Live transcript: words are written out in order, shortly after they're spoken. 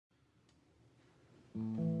Let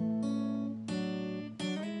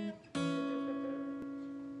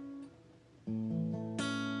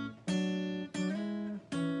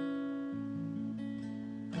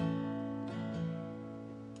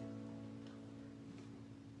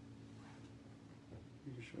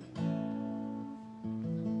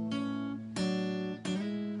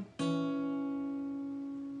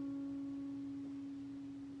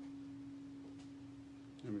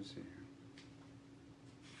me see here.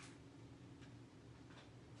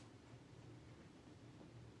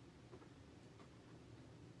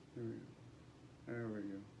 There we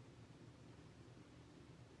go.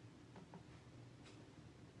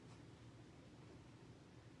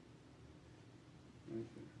 Right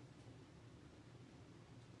there.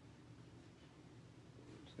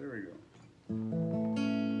 So there we go.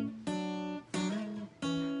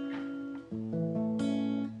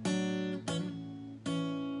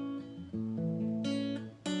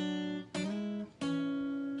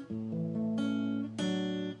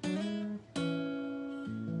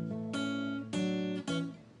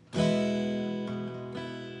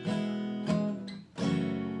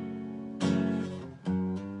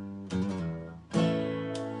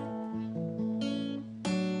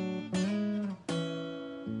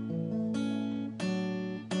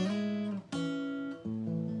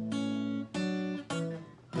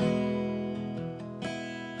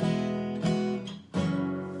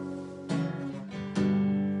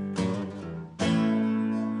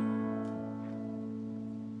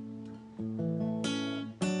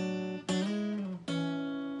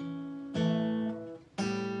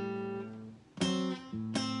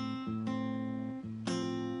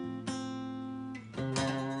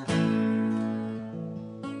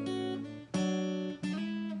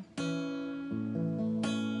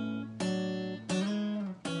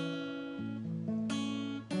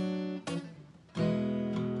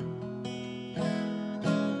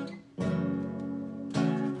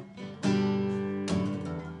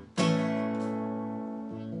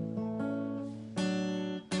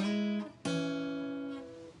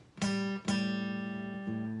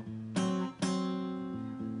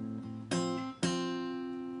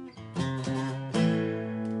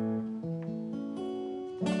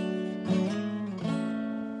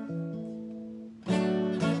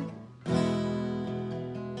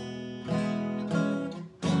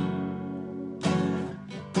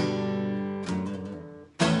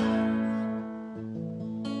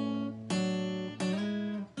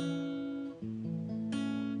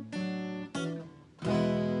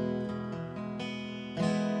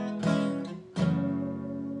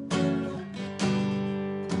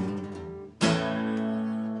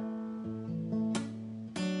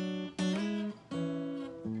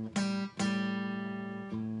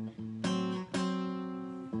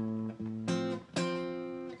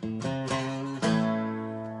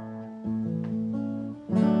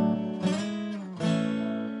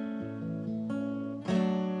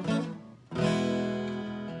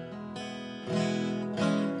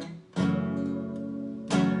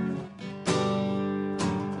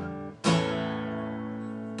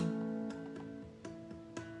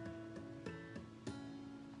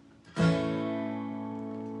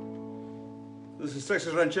 This is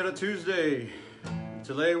Texas Ranchera Tuesday.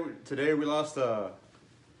 Today we lost a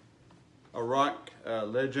rock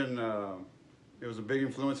legend. It was a big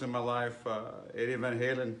influence in my life. Eddie Van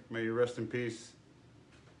Halen, may you rest in peace.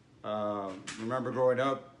 Remember growing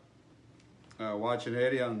up, watching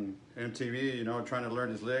Eddie on MTV, you know, trying to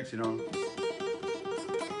learn his licks, you know.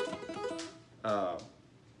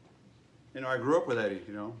 I grew up with Eddie,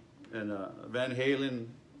 you know, and Van Halen,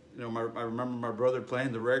 you know, I remember my brother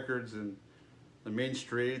playing the records and the mean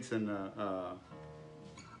streets and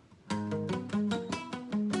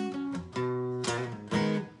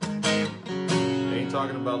Ain't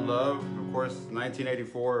Talking About Love, of course,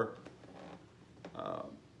 1984.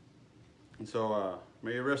 And so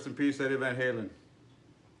may you rest in peace, Eddie Van Halen.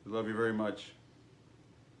 We love you very much.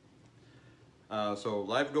 So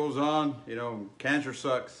life goes on, you know, cancer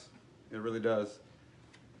sucks. It really does.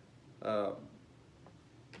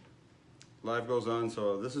 Life goes on.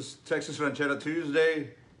 So this is Texas Ranchera Tuesday.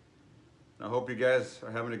 I hope you guys are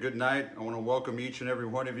having a good night. I want to welcome each and every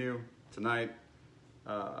one of you tonight.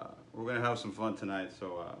 We're going to have some fun tonight.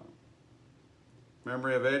 So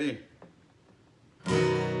memory of Eddie.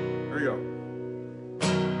 Here we go.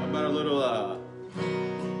 How about a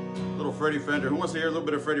little Freddie Fender? Who wants to hear a little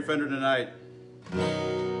bit of Freddie Fender tonight?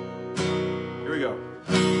 Here we go.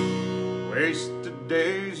 Wasted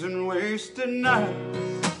days and wasted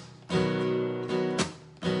nights I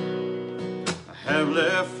have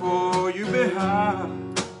left for you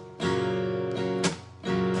behind,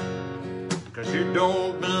 'cause you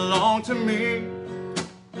don't belong to me.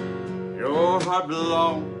 Your heart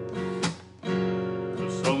belongs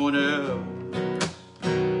to someone else.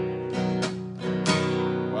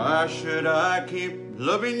 Why should I keep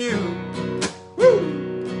loving you? Woo!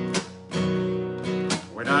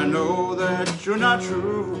 When I know that you're not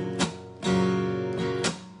true.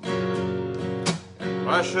 And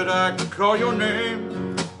why should I call your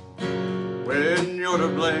name when you're to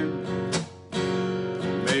blame,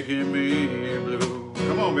 making me blue?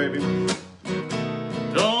 Come on, baby.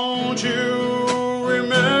 Don't you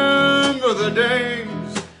remember the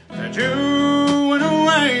days that you went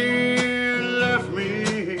away and left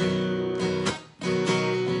me?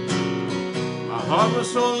 My heart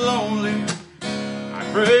was so lonely, I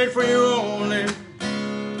prayed for you only,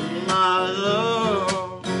 my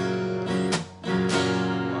love.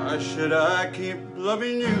 Why should I keep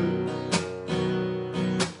loving you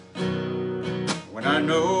when I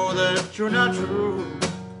know that you're not true?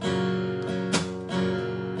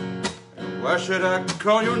 And why should I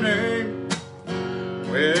call your name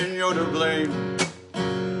when you're to blame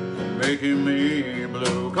for making me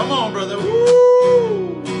blue? Come on, brother.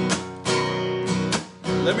 Woo!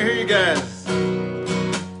 Let me hear you guys.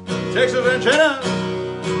 TexasRancheras.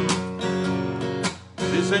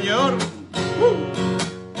 Sí, señor. Woo!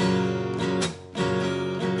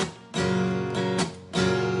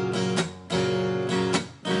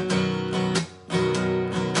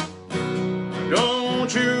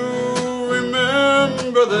 Don't you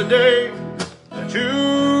remember the day that you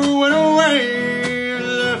went away and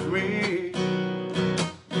left me?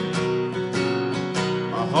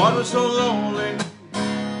 My heart was so lonely,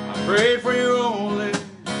 I prayed for you only,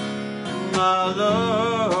 my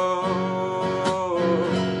love.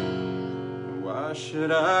 Why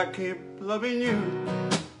should I keep loving you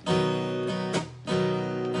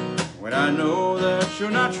when I know that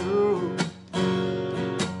you're not true?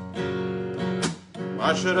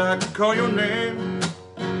 Why should I call your name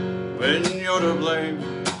when you're to blame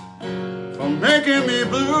for making me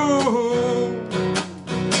blue?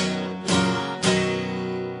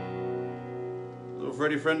 Little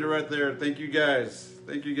Freddie Fender right there. Thank you guys.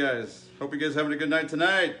 Thank you guys. Hope you guys having a good night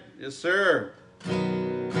tonight. Yes, sir.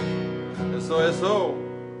 Eso, eso.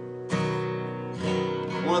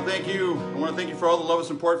 I want to thank you. I want to thank you for all the love and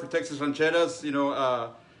support for TexasRancheras. You know,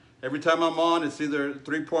 every time I'm on, it's either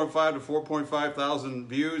 3.5 to 4.5 thousand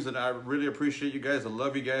views, and I really appreciate you guys. I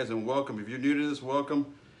love you guys, and welcome. If you're new to this, welcome.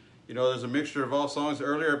 You know, there's a mixture of all songs.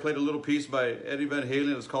 Earlier, I played a little piece by Eddie Van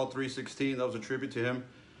Halen. It was called 316. That was a tribute to him,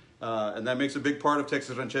 and that makes a big part of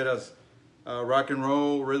TexasRancheras. Rock and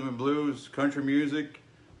roll, rhythm and blues, country music,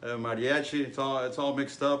 mariachi. It's all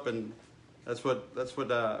mixed up, and that's what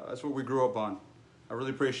we grew up on. I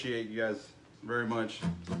really appreciate you guys very much.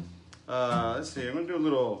 Let's see, I'm gonna do a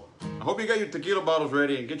little, I hope you got your tequila bottles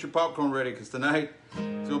ready and get your popcorn ready, because tonight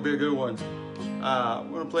it's gonna be a good one.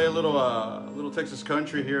 I'm gonna play a little Texas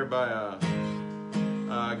country here by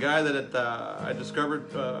a guy that I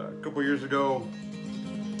discovered a couple years ago,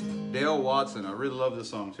 Dale Watson. I really love this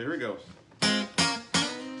song, so here he goes.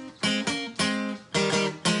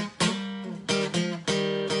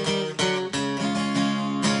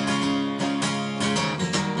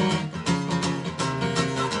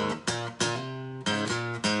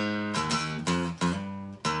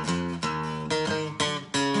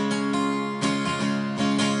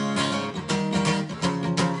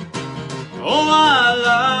 Oh, I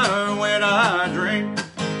lie when I drink,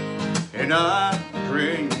 and I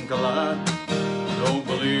drink a lot. Don't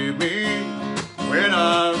believe me when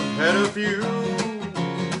I've had a few.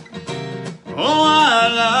 Oh, I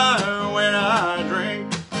lie when I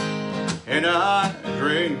drink, and I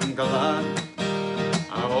drink a lot.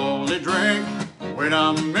 I only drink when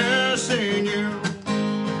I'm missing you.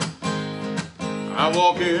 I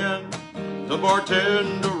walk in, the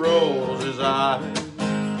bartender rolls his eyes.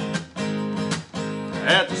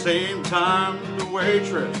 At the same time, the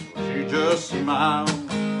waitress, she just smiled.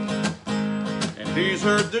 And he's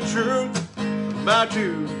heard the truth about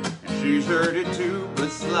you, and she's heard it too, but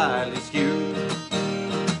slightly skewed.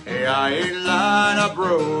 Hey, I ain't lying, I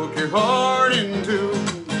broke your heart in two.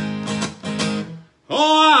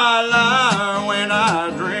 Oh, I lie when I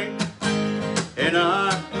drink, and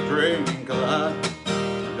I drink a lot.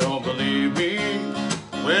 Don't believe me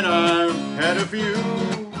when I've had a few.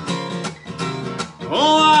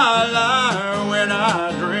 Oh, I lie when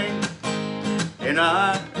I drink, and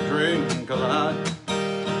I drink a lot.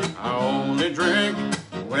 I only drink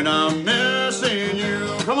when I'm missing you.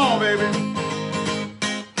 Come on, baby.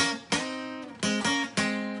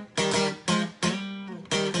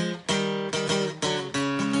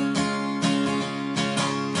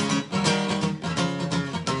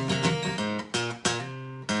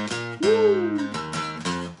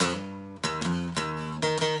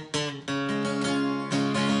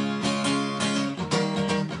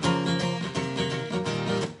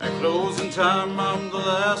 Closing time, I'm the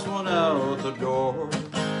last one out the door.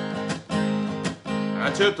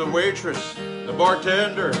 I tipped the waitress, the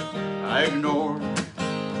bartender, I ignored.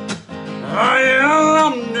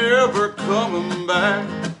 I'm never coming back.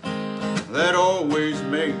 That always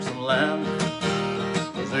makes them laugh.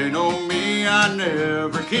 'Cause they know me, I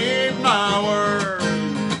never keep my word.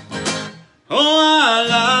 Oh, I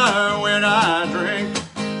lie when I drink,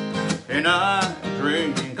 and I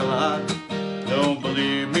drink a lot. Don't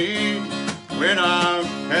believe me when I've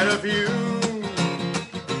had a few.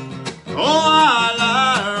 Oh, I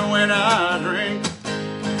lie when I drink,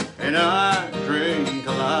 and I drink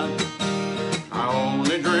a lot. I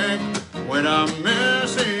only drink when I'm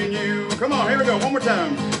missing you. Come on, here we go, one more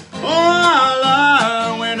time. Oh, I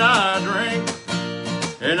lie when I drink,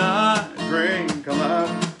 and I drink a lot.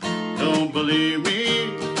 Don't believe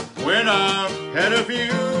me when I've had a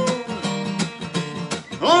few.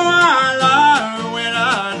 Oh, I lie when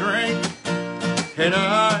I drink, and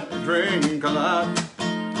I drink a lot.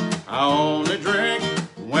 I only drink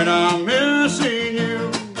when I'm missing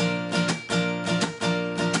you.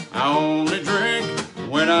 I only drink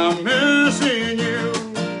when I'm missing you.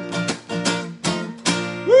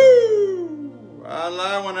 Woo! I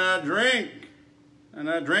lie when I drink, and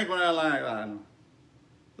I drink when I lie.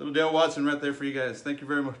 Little Dale Watson right there for you guys. Thank you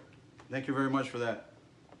very much. Thank you very much for that.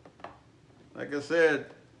 Like I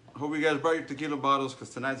said, hope you guys brought your tequila bottles, because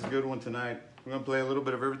tonight's a good one tonight. We're going to play a little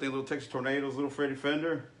bit of everything, little Texas Tornadoes, little Freddie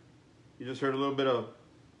Fender. You just heard a little bit of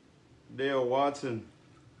Dale Watson.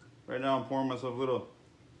 Right now I'm pouring myself a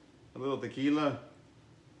little tequila.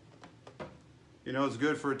 You know, it's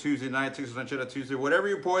good for a Tuesday night, Texas Ranchera Tuesday. Whatever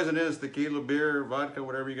your poison is, tequila, beer, vodka,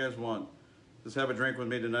 whatever you guys want. Just have a drink with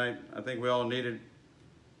me tonight. I think we all need it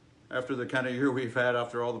after the kind of year we've had,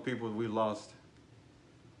 after all the people we lost.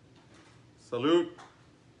 Salute.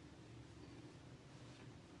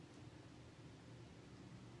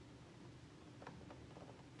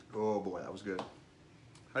 Oh boy, that was good.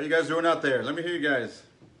 How you guys doing out there? Let me hear you guys.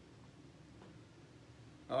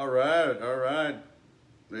 All right, all right.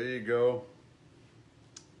 There you go.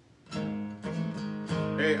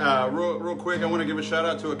 Hey, real quick, I want to give a shout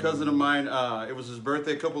out to a cousin of mine. It was his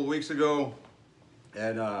birthday a couple of weeks ago,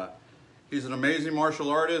 and he's an amazing martial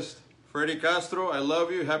artist. Freddie Castro, I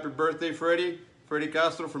love you. Happy birthday, Freddie. Freddie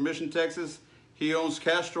Castro from Mission, Texas. He owns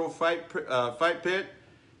Castro Fight Pit.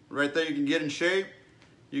 Right there, you can get in shape.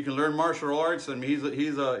 You can learn martial arts. I mean,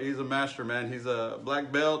 he's a master, man. He's a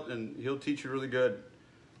black belt, and he'll teach you really good.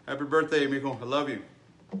 Happy birthday, amigo. I love you.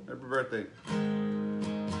 Happy birthday.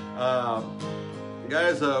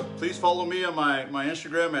 Guys, please follow me on my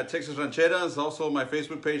Instagram at TexasRancheras. Also, my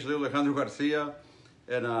Facebook page, Alejandro Garcia.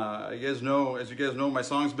 And as you guys know, my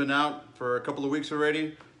song's been out for a couple of weeks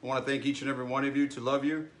already. I want to thank each and every one of you to love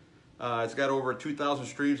you. It's got over 2,000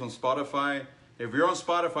 streams on Spotify. If you're on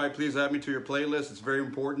Spotify, please add me to your playlist. It's very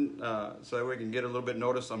important, so that we can get a little bit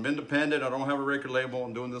noticed. I'm independent. I don't have a record label.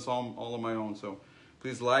 I'm doing this all on my own. So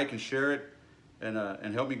please like and share it,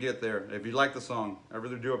 and help me get there. If you like the song, I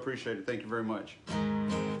really do appreciate it. Thank you very much. Who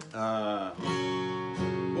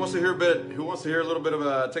wants to hear a little bit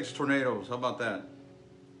of Texas Tornadoes? How about that?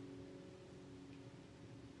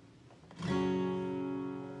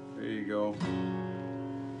 There you go.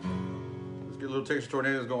 Let's get a little Texas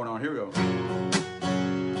Tornadoes going on. Here we go.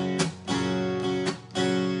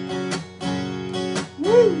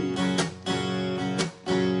 Woo!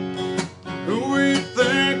 Who were you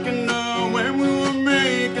thinking of when we were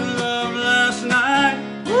making love last night?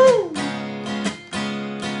 Woo!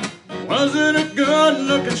 Was it a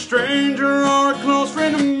good-looking stranger or a close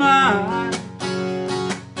friend of mine?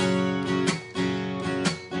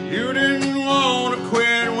 You didn't want to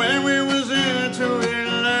quit when we was into it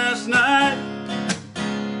last night.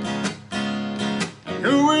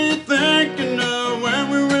 Who were you thinking of when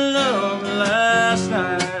we were loving last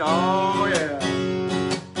night? Oh yeah.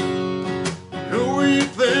 Who were you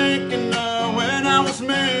thinking of when I was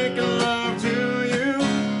making love to you?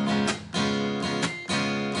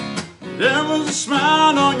 There was a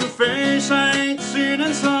smile on your face I ain't seen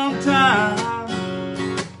in some time.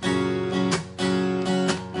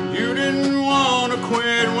 You didn't want to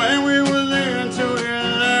quit when we were into it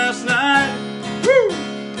last night. Woo!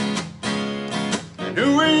 And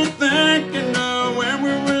who were you thinking of when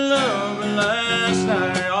we were loving last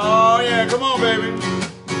night? Oh yeah, come on baby.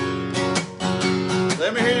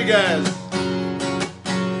 Let me hear you guys.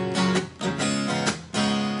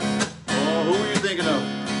 Oh, who were you thinking of?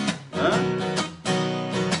 Huh?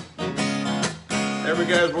 Every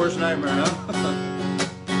guy's worst nightmare, huh?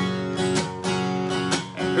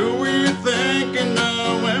 And who were you thinking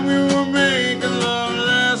of when we were making love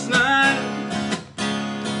last night?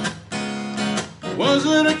 Was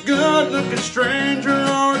it a good-looking stranger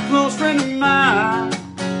or a close friend of mine?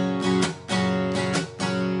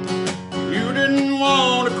 You didn't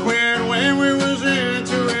want to quit when we was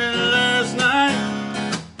into it last night.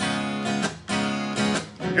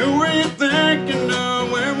 Who were you thinking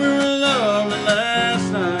of when we were loving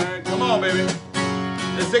last night? Come on, baby.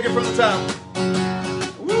 Let's take it from the top.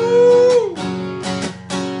 Woo!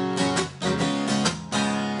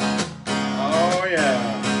 Oh, yeah.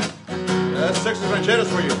 That's Texas Rancheras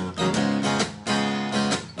for you.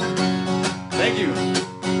 Thank you.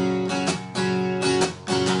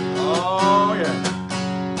 Oh, yeah.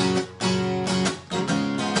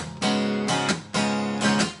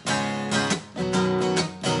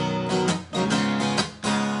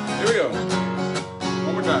 Here we go.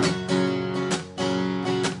 One more time.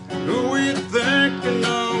 Who were you thinking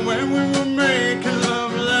of when we were making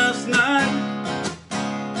love last night?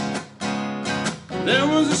 There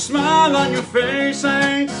was a smile on your face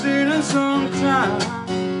I ain't seen in some time.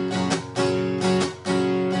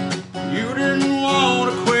 You didn't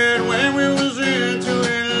want to quit when we was into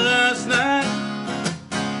it last night.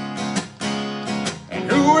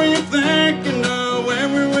 And who were you thinking of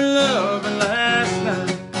when we were loving last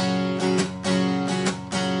night?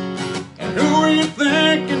 And who were you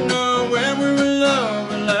thinking of when we were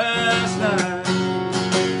loving last night?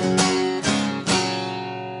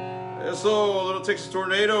 So, Little Texas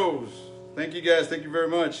Tornadoes. Thank you guys. Thank you very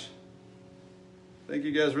much. Thank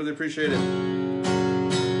you guys. Really appreciate it.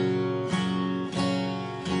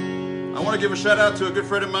 I want to give a shout out to a good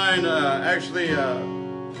friend of mine. I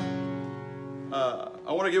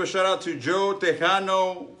want to give a shout out to Joe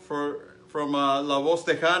Tejano from La Voz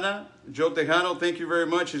Tejana. Joe Tejano, thank you very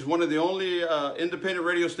much. He's one of the only independent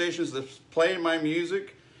radio stations that's playing my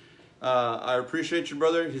music. I appreciate you,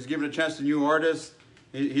 brother. He's giving a chance to new artists.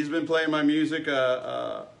 He's been playing my music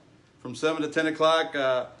from 7 to 10 o'clock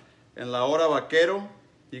in La Hora Vaquero.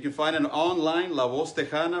 You can find it online, La Voz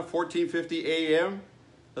Tejana, 1450 AM.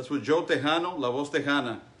 That's with Joe Tejano, La Voz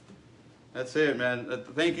Tejana. That's it, man.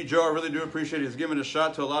 Thank you, Joe. I really do appreciate it. He's giving a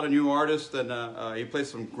shot to a lot of new artists, and he plays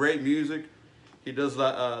some great music. He does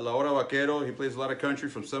La Hora Vaquero. He plays a lot of country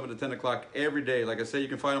from 7 to 10 o'clock every day. Like I said, you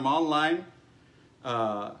can find him online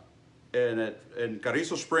in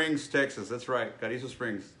Carrizo Springs, Texas. That's right, Carrizo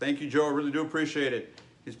Springs. Thank you, Joe. I really do appreciate it.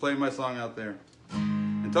 He's playing my song out there.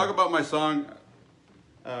 And talk about my song.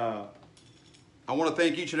 I want to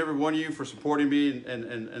thank each and every one of you for supporting me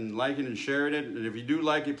and liking and sharing it. And if you do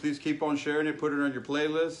like it, please keep on sharing it. Put it on your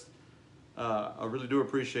playlist. I really do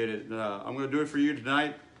appreciate it. I'm going to do it for you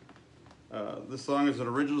tonight. This song is an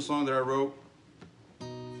original song that I wrote.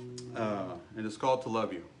 And it's called To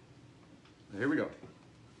Love You. Here we go.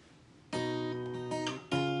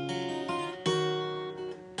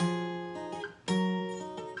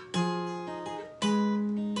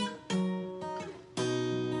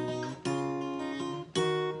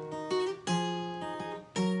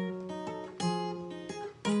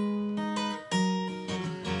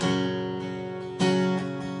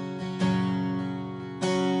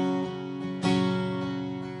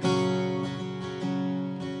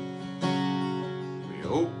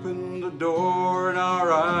 Opened the door and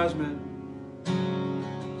our eyes met,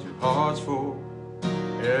 two hearts for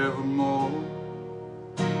evermore.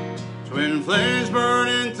 Twin flames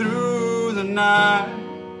burning through the night,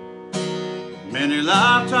 many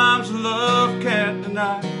lifetimes of love can't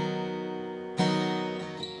deny.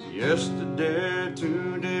 Yesterday,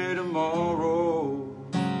 today, tomorrow,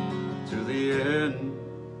 to the end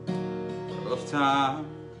of time.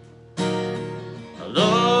 A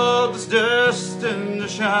love that's destined to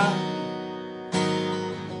shine.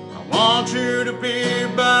 I want you to be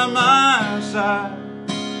by my side,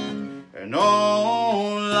 and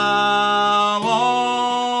all I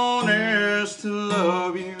want is to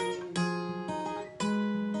love you,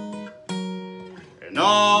 and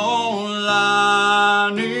all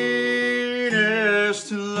I need is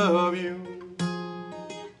to love you.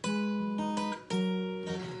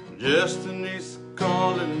 Destiny's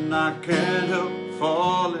calling, I can't help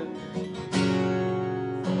falling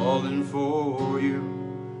for you.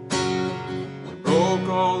 We broke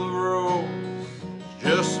all the rules,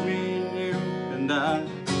 just me and you, and I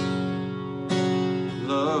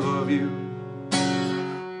love you.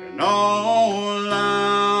 And all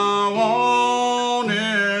I want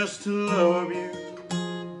is to love you.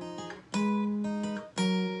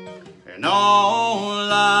 And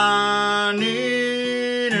all I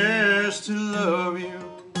need is to love you.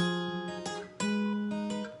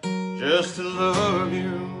 Just to love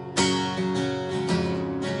you.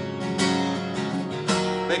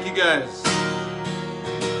 Thank you guys.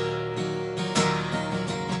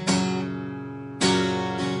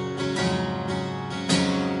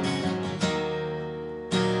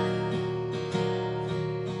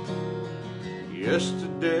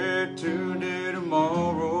 Yesterday, today,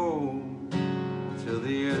 tomorrow, till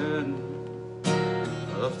the end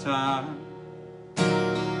of time.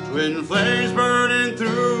 Twin flames burning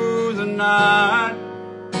through the night.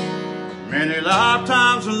 Many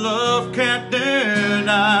lifetimes of love can't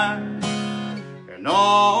deny. And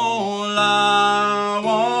all I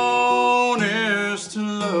want is to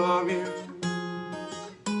love you.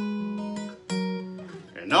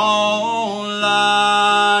 And all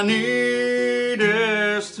I need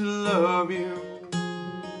is to love you.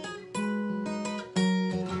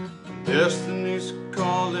 Destiny's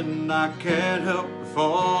calling, I can't help but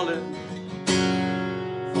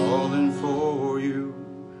falling for you.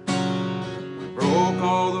 We broke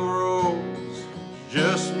all the rules,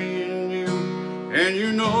 just me and you. And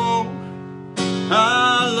you know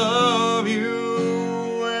I love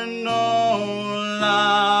you. And all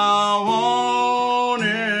I want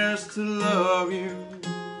is to love you.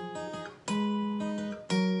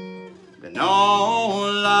 And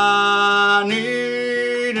all I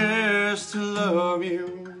need is to love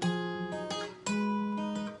you.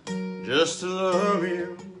 Just to love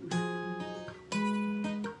you.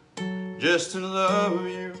 Just to love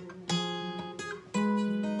you.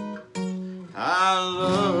 I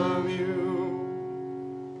love you.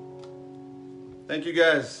 Thank you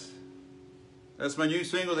guys. That's my new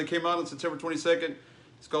single that came out on September 22nd.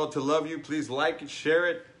 It's called To Love You. Please like it, share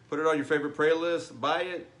it, put it on your favorite playlist, buy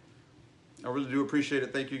it. I really do appreciate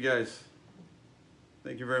it. Thank you guys.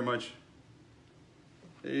 Thank you very much.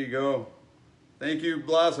 There you go. Thank you,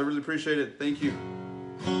 Blas. I really appreciate it. Thank you.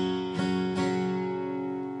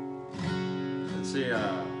 Let's see.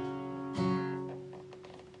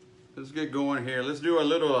 Let's get going here. Let's do a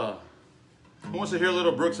little. Who wants to hear a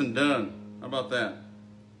little Brooks and Dunn? How about that?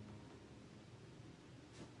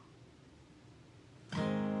 A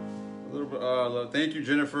little bit. Thank you,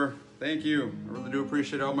 Jennifer. Thank you. I really do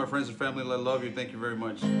appreciate it. All my friends and family. I love you. Thank you very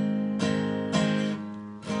much.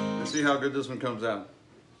 Let's see how good this one comes out.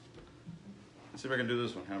 Let's see if I can do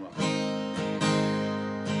this one. How about?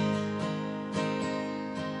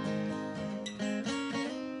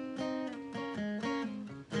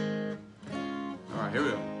 All right, here we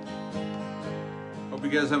go. Hope you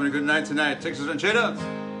guys having a good night tonight. TexasRancheras.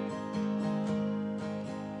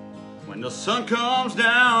 When the sun comes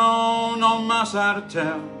down on my side of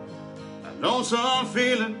town, a lonesome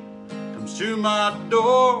feeling comes to my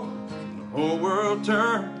door. The whole world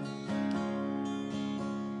turns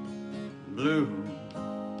blue.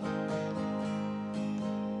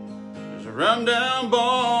 There's a rundown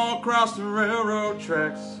bar across the railroad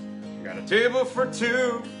tracks. Got a table for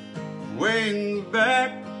two, way in the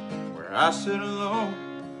back where I sit alone.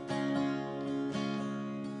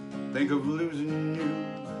 Think of losing you.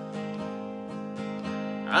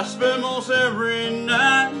 I spend most every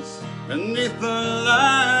night beneath the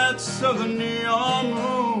lights of the neon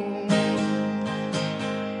moon.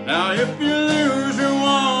 Now if you lose your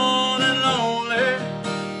one and lonely,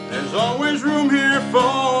 there's always room here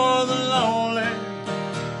for the lonely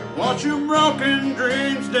to watch your broken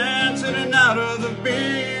dreams dancing in and out of the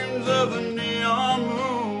beams of the neon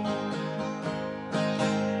moon.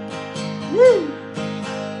 Woo!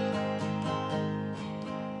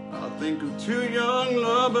 I think of two young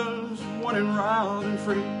lovers, wanting wild and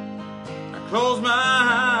free. I close my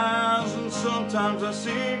eyes and sometimes I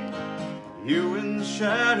see you in the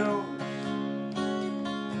shadows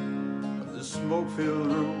of the smoke-filled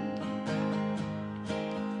room.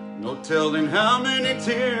 No telling how many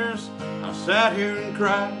tears I've sat here and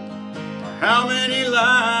cried, or how many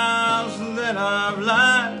lies that I've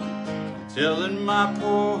lied, telling my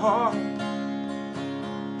poor heart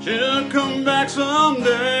she'll come back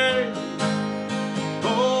someday.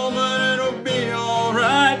 Oh, but it'll be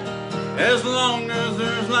alright as long as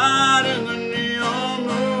there's light in the neon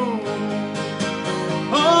moon.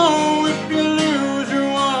 Oh, if you lose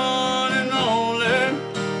your one and only,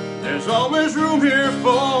 there's always room here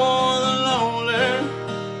for the lonely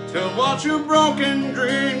to watch your broken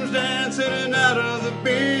dreams dancing in and out of the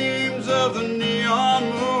beams of the neon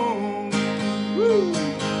moon. Woo!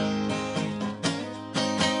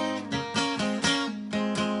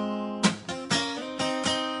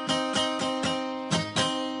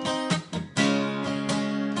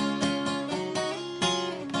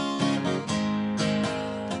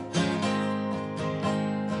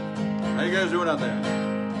 How you guys doing out there?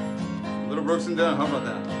 Little Brooks and Dunn, how about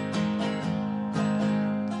that?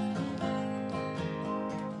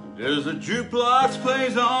 There's a jukebox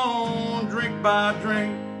plays on drink by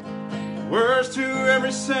drink. Words to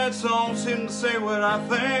every sad song seem to say what I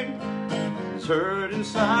think. It's hurt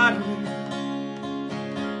inside me,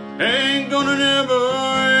 ain't gonna never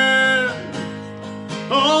end.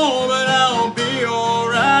 Oh, but I'll be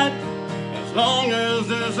alright as long as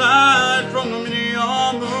there's light from the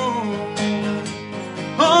neon moon.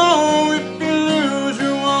 Oh, if you lose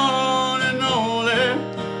your one and only,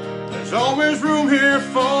 there's always room here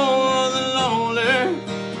for the lonely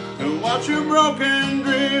to watch your broken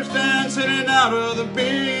dreams dancing out of the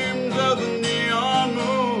beams of the neon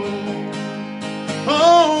moon.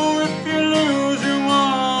 Oh, if you lose your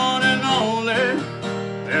one and only,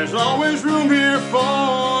 there's always room here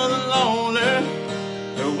for the lonely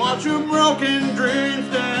to watch your broken dreams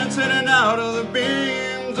dancing out of the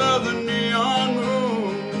beams of the neon moon.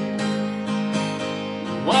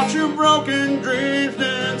 Watch your broken dreams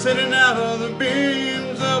dancing out of the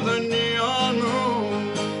beams of the neon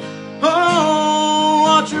moon. Oh,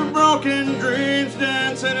 watch your broken dreams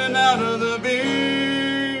dancing out of the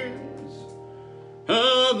beams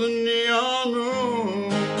of the neon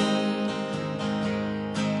moon.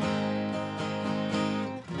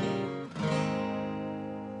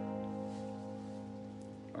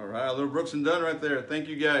 All right, a little Brooks and Dunn right there. Thank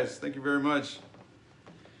you guys. Thank you very much.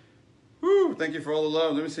 Woo, thank you for all the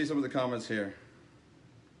love. Let me see some of the comments here.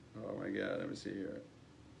 Oh my God, let me see here.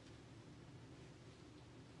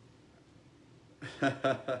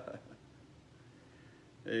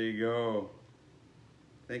 There you go.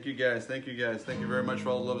 Thank you guys. Thank you guys. Thank you very much for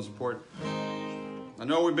all the love and support. I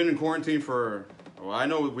know we've been in quarantine for, well, I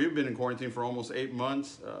know we've been in quarantine for almost 8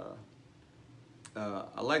 months.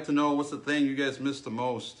 I'd like to know what's the thing you guys missed the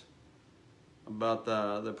most about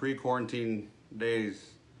the pre-quarantine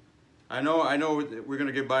days. I know we're going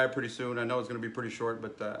to get by it pretty soon. I know it's going to be pretty short,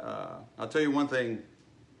 but I'll tell you one thing.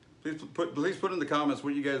 Please put in the comments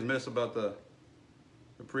what you guys miss about the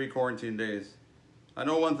pre-quarantine days. I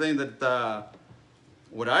know one thing that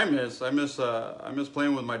what I miss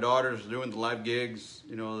playing with my daughters, doing the live gigs,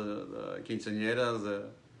 you know, the quinceañeras, the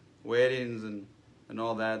weddings, and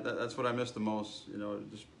all that. That's what I miss the most. You know,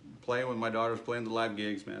 just playing with my daughters, playing the live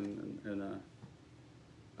gigs, man. And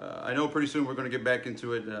I know pretty soon we're going to get back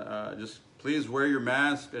into it. Just please wear your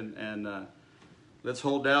mask and let's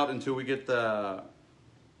hold out until we get that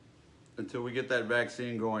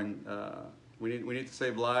vaccine going. We need to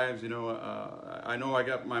save lives. You know, I know I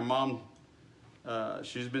got my mom.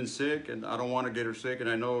 She's been sick, and I don't want to get her sick. And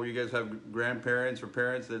I know you guys have grandparents or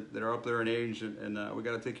parents that are up there in age, and we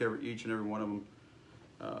got to take care of each and every one of them.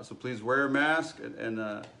 So please wear a mask, and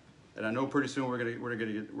I know pretty soon we're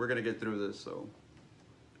gonna get through this. So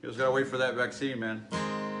you just gotta wait for that vaccine, man.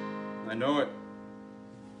 I know it.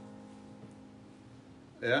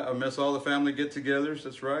 Yeah, I miss all the family get-togethers.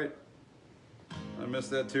 That's right. I miss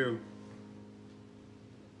that too.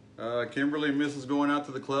 Kimberly misses going out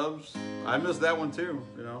to the clubs. I miss that one too.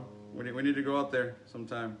 You know, we need to go out there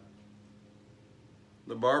sometime.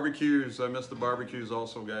 The barbecues. I miss the barbecues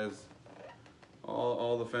also, guys.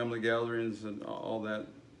 All the family gatherings and all that.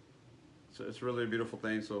 So it's really a beautiful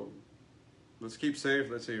thing. So let's keep safe.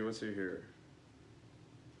 Let's see here.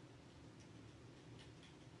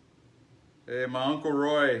 Hey, my Uncle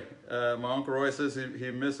Roy says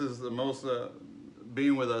he misses the most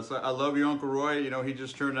being with us. I love you, Uncle Roy. You know, he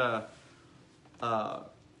just turned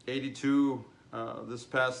 82 this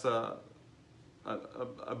past, I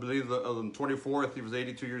believe on the 24th, he was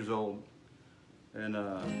 82 years old. And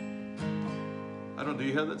I don't, do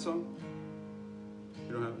you have that song?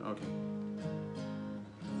 You don't have it? Okay.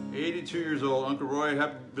 82 years old, Uncle Roy,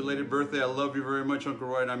 happy belated birthday. I love you very much, Uncle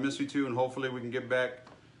Roy, and I miss you too, and hopefully we can get back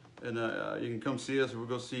and you can come see us, we'll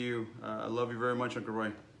go see you. I love you very much, Uncle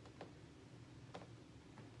Roy.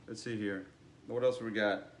 Let's see here. What else we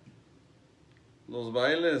got? Los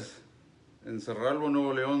bailes en Cerralbo,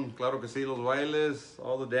 Nuevo León. Claro que sí, los bailes,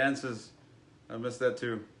 all the dances. I miss that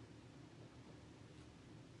too.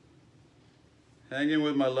 Hanging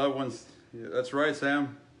with my loved ones. Yeah, that's right,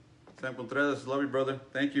 Sam. Sam Contreras, love you, brother.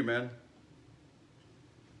 Thank you, man.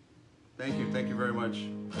 Thank you very much.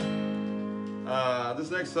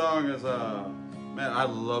 This next song is, man, I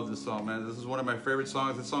love this song, man. This is one of my favorite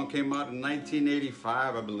songs. This song came out in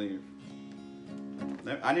 1985, I believe.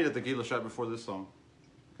 I need a tequila shot before this song,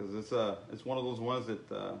 because it's one of those ones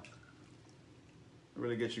that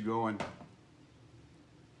really gets you going.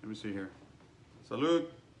 Let me see here. Salud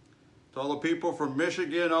to all the people from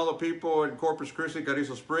Michigan, all the people in Corpus Christi,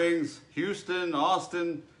 Carrizo Springs, Houston,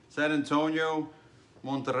 Austin, San Antonio,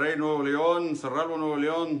 Monterrey, Nuevo León, Cerralbo, Nuevo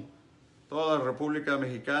León, toda la República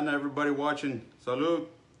Mexicana, everybody watching. Salud.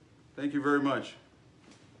 Thank you very much.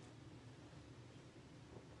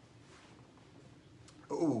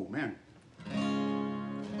 Oh, man.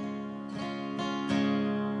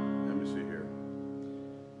 Let me see here.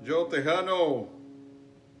 Joe Tejano.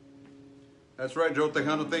 That's right, Joe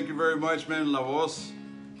Tejano. Thank you very much, man. La voz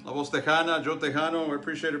La Voz Tejana, Joe Tejano, I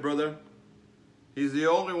appreciate it, brother. He's the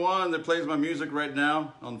only one that plays my music right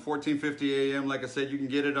now on 1450 AM. Like I said, you can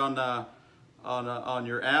get it on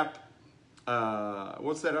your app.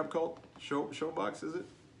 What's that app called? Showbox, is it?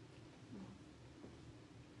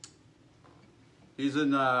 He's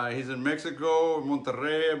in Mexico,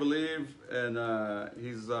 Monterrey, I believe, and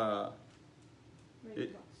he's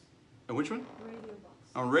which one? Radio Box.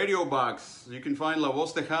 On Radio Box. You can find La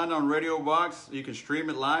Voz Tejana on Radio Box. You can stream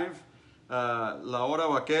it live. La Hora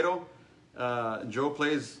Vaquero. Joe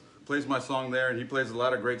plays my song there, and he plays a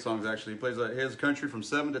lot of great songs, actually. He plays his country from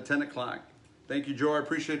 7 to 10 o'clock. Thank you, Joe. I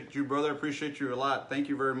appreciate you, brother. I appreciate you a lot. Thank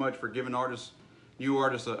you very much for giving new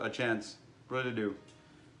artists a chance. Really do.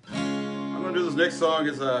 I'm going to do this next song.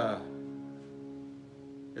 Is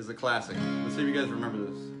a classic. Let's see if you guys remember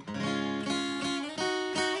this.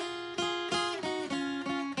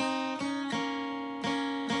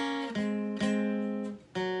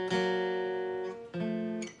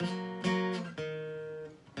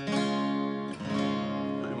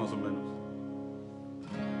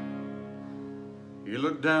 You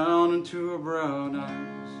looked down into her brown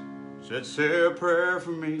eyes, said, say a prayer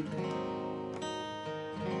for me.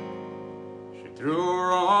 She threw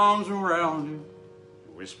her arms around you,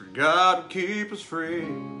 and whispered, God will keep us free.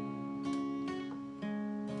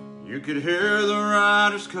 You could hear the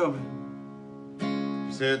riders coming.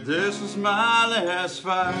 She said, this is my last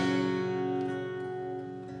fight.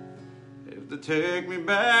 If they take me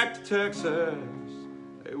back to Texas,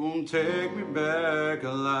 they won't take me back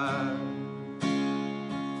alive.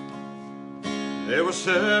 There were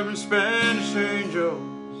 7 Spanish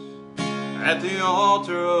angels at the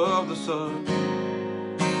altar of the sun.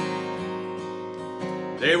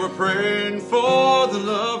 They were praying for the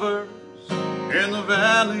lovers in the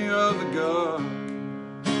valley of the gun.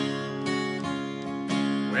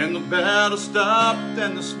 When the battle stopped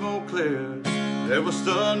and the smoke cleared, there was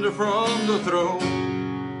thunder from the throne.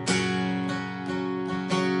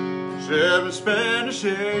 7 Spanish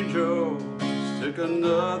angels took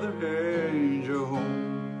another angel home.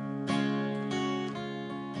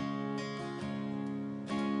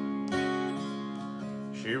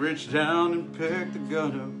 She reached down and picked the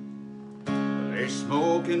gun up, lay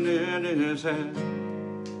smoking in his hand.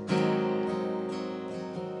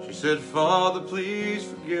 She said, Father, please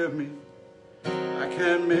forgive me. I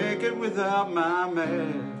can't make it without my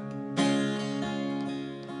man.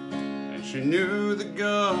 And she knew the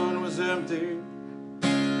gun was empty.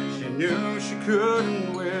 She knew she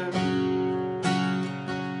couldn't win.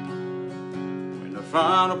 When the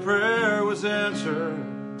final prayer was answered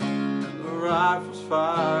and the rifles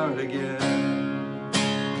fired again.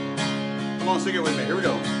 Come on, sing it with me. Here we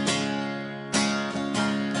go.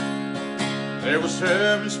 There were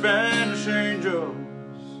 7 Spanish angels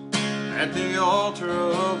at the altar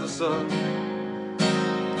of the sun.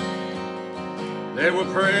 They were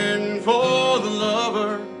praying for the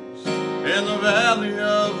lovers in the valley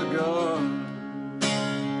of the gun.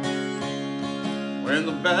 When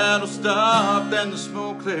the battle stopped and the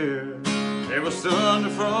smoke cleared, there was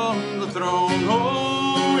thunder from the throne.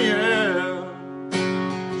 Oh yeah,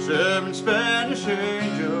 7 Spanish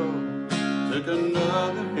angels took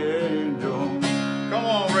another angel home. Come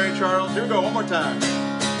on, Ray Charles, here we go, one more time.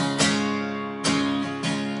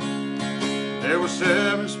 There were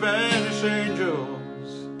 7 Spanish angels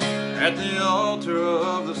at the altar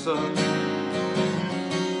of the sun.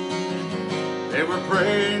 They were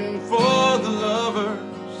praying for the lovers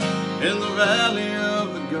in the valley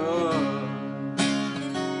of the gun.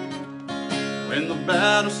 When the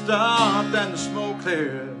battle stopped and the smoke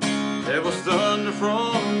cleared, there was thunder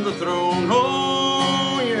from the throne.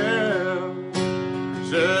 Oh yeah,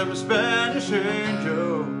 7 Spanish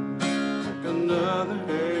angels took another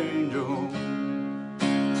angel home.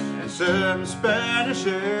 7 Spanish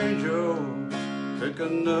angels took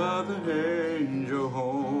another angel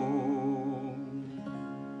home.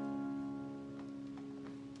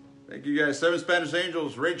 Thank you guys. 7 Spanish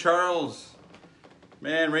angels. Ray Charles.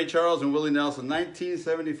 Man, Ray Charles and Willie Nelson.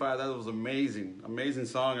 1975. That was amazing. Amazing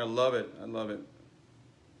song. I love it. I love it.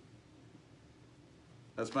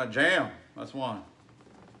 That's my jam. That's one.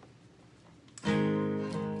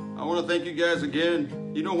 I want to thank you guys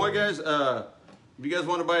again. You know what, guys? If you guys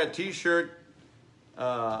want to buy a t-shirt,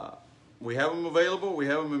 we have them available. We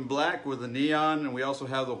have them in black with the neon, and we also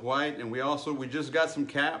have the white, and we just got some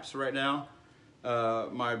caps right now.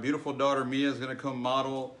 My beautiful daughter Mia is going to come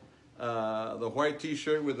model the white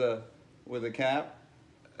t-shirt with a cap.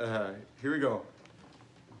 Here we go.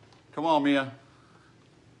 Come on, Mia.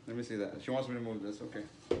 Let me see that. She wants me to move this. Okay.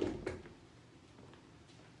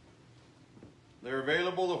 They're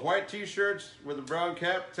available, the white t-shirts with the brown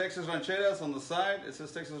cap, Texas Rancheras on the side. It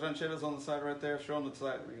says Texas Rancheras on the side right there, showing the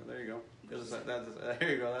side. There you go. There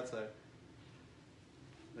you go, that's it.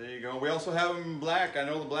 There you go. We also have them in black. I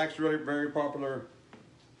know the black's really very popular.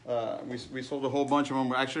 We sold a whole bunch of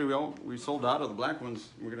them. Actually, we sold out of the black ones.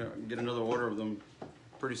 We're going to get another order of them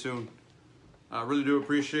pretty soon. I really do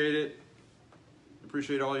appreciate it.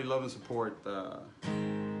 Appreciate all your love and support.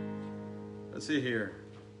 Let's see here.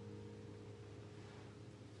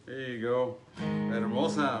 There you go.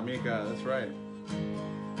 Hermosa, amiga. That's right.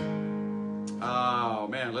 Oh,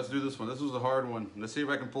 man. Let's do this one. This was the hard one. Let's see if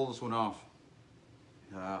I can pull this one off.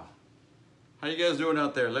 How you guys doing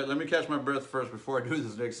out there? Let me catch my breath first before I do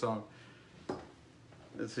this next song.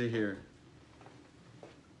 Let's see here.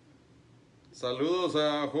 Saludos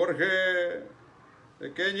a Jorge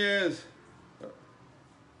Pequeñez.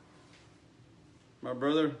 My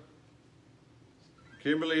brother.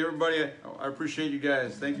 Kimberly, everybody, I appreciate you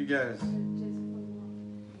guys. Thank you guys.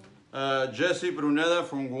 Jesse Bruneda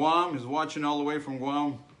from Guam is watching all the way from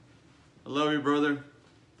Guam. I love you, brother.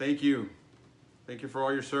 Thank you. Thank you for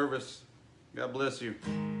all your service. God bless you.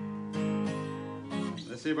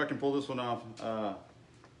 Let's see if I can pull this one off.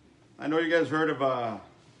 I know you guys heard of,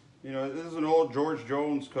 you know, this is an old George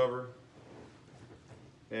Jones cover.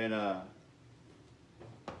 And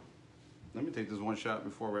let me take this one shot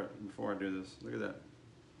before I do this. Look at that.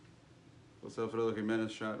 Jose Alfredo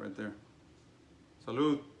Jimenez shot right there.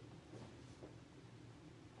 Salud.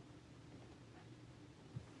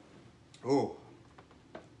 Oh.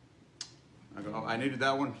 I needed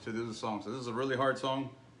that one to do the song. So this is a really hard song.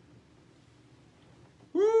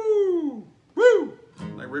 Woo! Woo!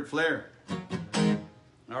 Like Ric Flair.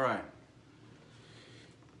 All right.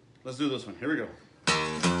 Let's do this one. Here we go.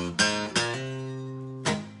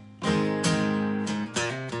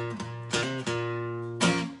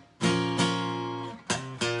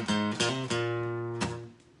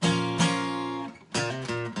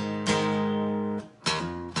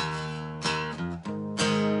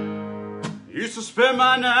 Used to spend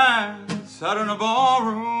my nights out in a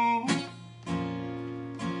ballroom,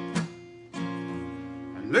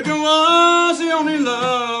 and liquor was the only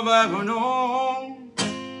love I ever known.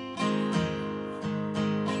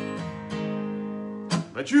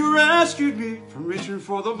 But you rescued me from reaching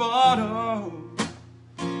for the bottom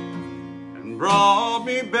and brought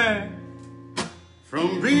me back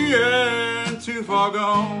from being too far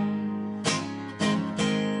gone.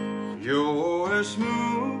 You're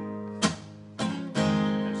smooth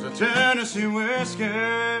Tennessee whiskey,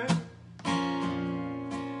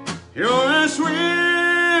 you're as sweet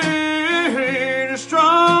as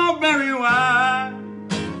strawberry wine,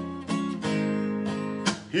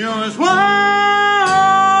 you're as warm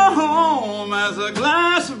as a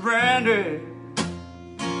glass of brandy,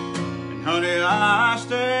 and honey, I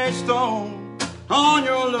stay stoned on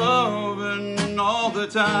your loving all the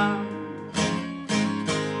time.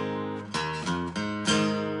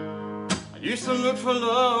 Used to look for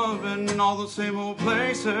love in all the same old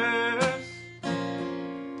places,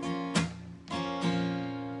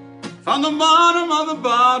 found the bottom of the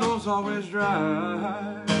bottle's always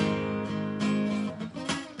dry.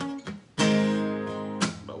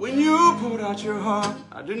 But when you poured out your heart,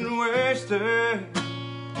 I didn't waste it,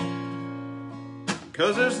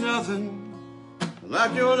 'cause there's nothing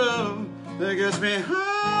like your love that gets me high.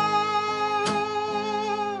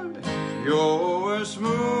 You're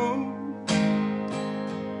smooth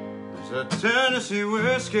a Tennessee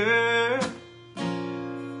whiskey,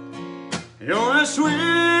 you're as sweet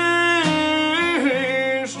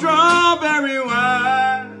as strawberry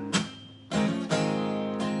wine,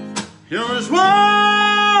 you're as warm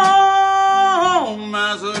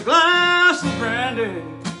as a glass of brandy,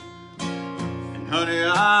 and honey,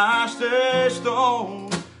 I stay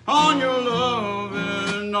stoned on your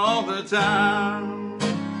loving all the time.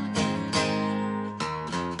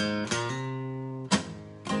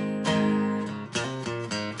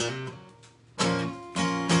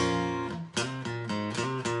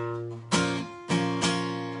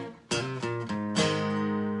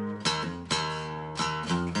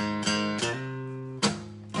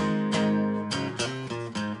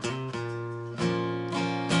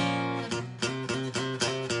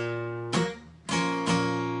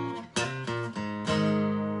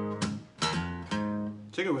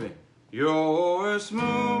 Take it away. You're as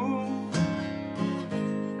smooth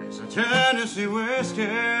as a Tennessee whiskey,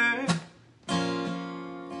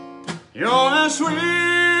 you're as sweet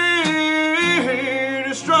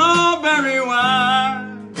as strawberry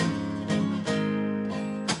wine,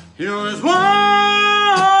 you're as warm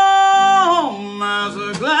as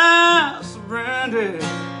a glass of brandy,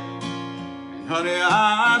 and honey,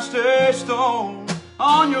 I stay stoned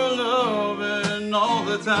on your loving all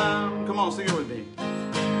the time. Come on, sing it with me.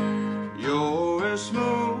 You're as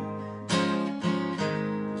smooth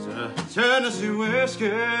as a Tennessee whiskey.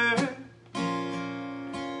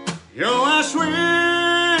 You're as sweet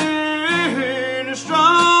as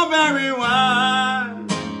strawberry wine.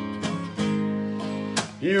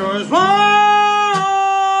 You're as warm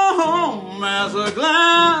as a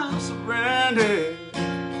glass of brandy.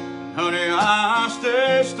 Honey, I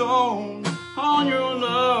stay stoned on your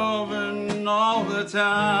loving all the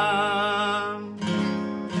time.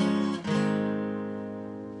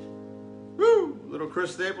 Woo! Little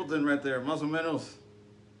Chris Stapleton right there, Muscle Minnows.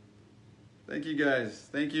 Thank you guys.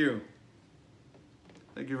 Thank you.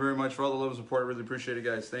 Thank you very much for all the love and support. I really appreciate it,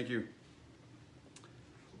 guys. Thank you.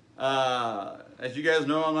 As you guys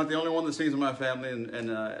know, I'm not the only one that sings in my family, and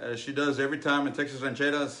as she does every time in Texas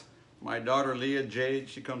Rancheras, my daughter Leah Jade,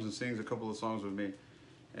 she comes and sings a couple of songs with me.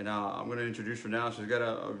 And I'm going to introduce her now. She's got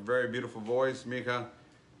a very beautiful voice, Mika.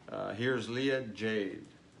 Here's Leah Jade.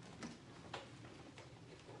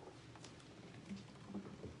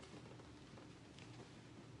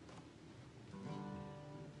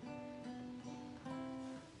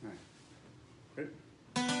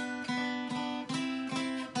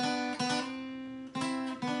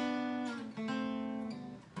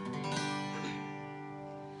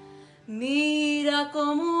 Mira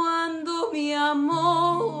cómo ando, mi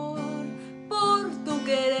amor, por tu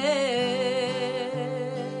querer,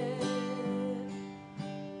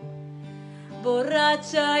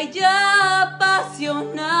 borracha y ya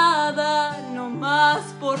apasionada, no más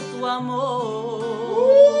por tu amor.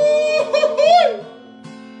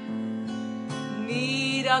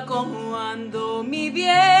 Mira cómo ando, mi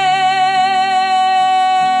bien,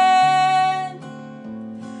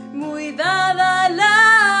 muy dada la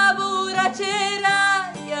y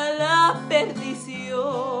a la perdición.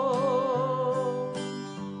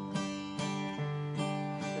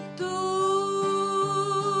 Tú,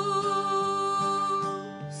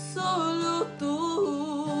 solo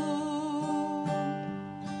tú,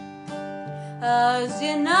 has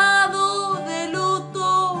llenado de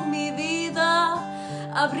luto mi vida,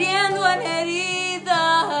 abriendo en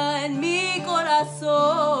herida en mi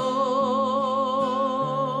corazón.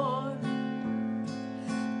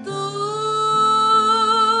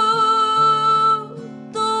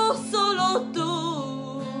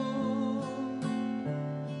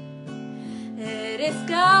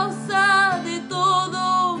 Causa de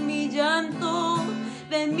todo mi llanto,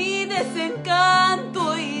 de mi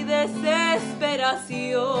desencanto y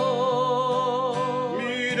desesperación.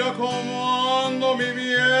 Mira cómo ando, mi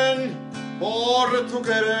bien, por tu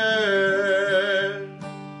querer.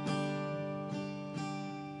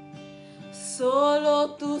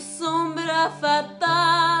 Solo tu sombra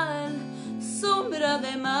fatal, sombra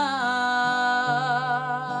de mal,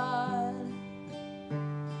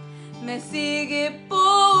 me sigue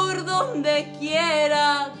por donde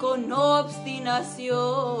quiera con obstinación.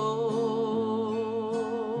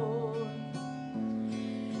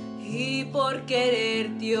 Y por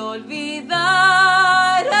quererte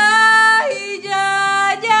olvidar, ay,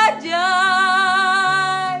 ya, ya,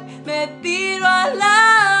 ya, me tiro a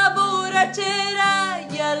la borrachera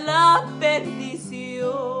y a la perdición.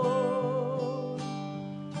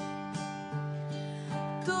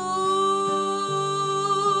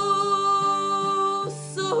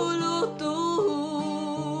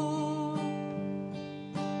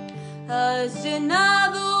 Has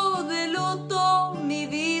llenado de luto mi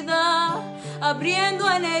vida,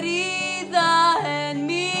 abriendo en herida en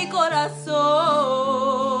mi corazón.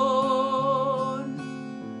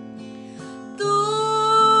 Tú,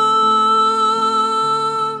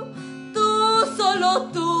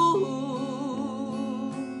 solo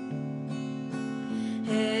tú,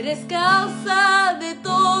 eres causa de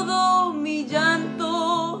todo mi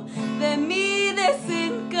llanto, de mi desencanto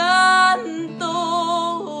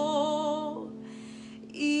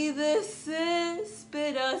y desesperación.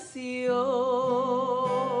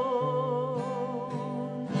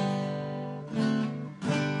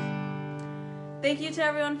 Thank you to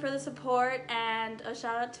everyone for the support, and a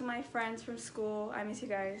shout out to my friends from school. I miss you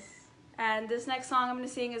guys. And this next song I'm going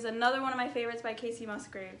to sing is another one of my favorites by Casey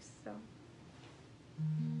Musgraves. So.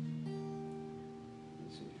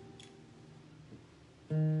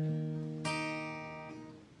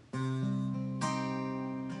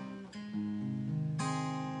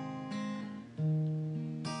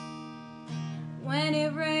 When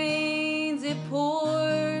it rains, it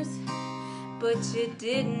pours, but you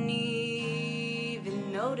didn't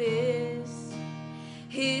even notice.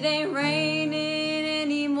 It ain't raining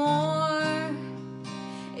anymore.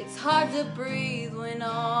 It's hard to to breathe when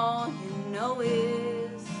all you know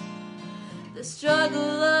is the struggle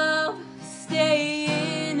of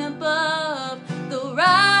staying above the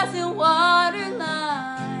rising water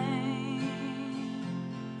line.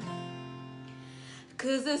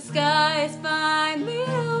 'Cause the sky is finally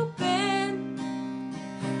open,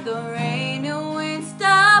 the rain and wind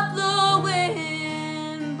stop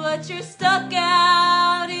blowing, but you're stuck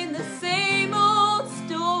out in the same old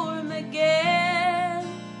storm again.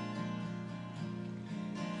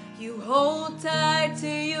 You hold tight to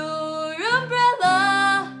your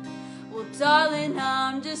umbrella. Well, darling,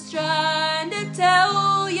 I'm just trying to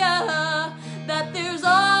tell ya that there's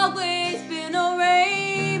always been a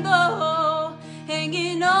rainbow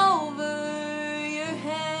hanging over your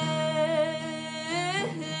head.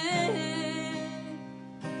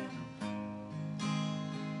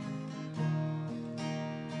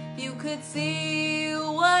 You could see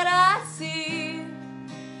what I see,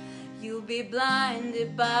 you'll be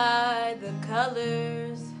blinded by the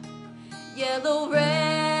colors, yellow,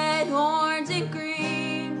 red, orange, and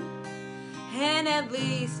green, and at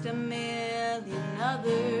least a million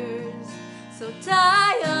others. So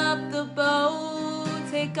tie up the boat,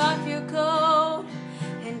 take off your coat,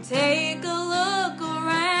 and take a look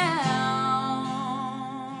around.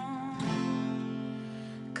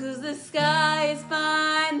 'Cause the sky is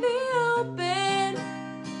finally open,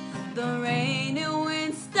 the rain and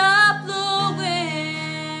wind stop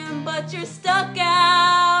blowing, but you're stuck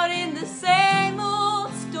out in the same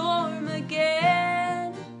old storm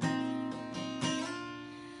again.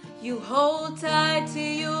 You hold tight to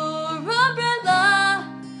your umbrella.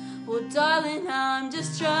 Well, darling, I'm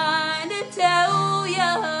just trying to tell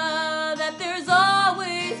ya that there's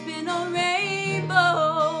always been a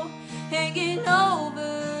rainbow hanging over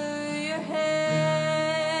your head.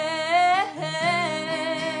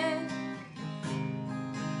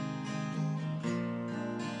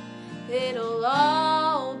 It'll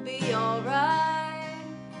all be alright.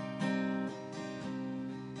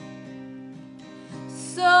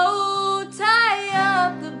 So tie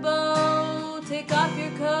up the boat, take off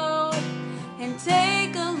your coat, and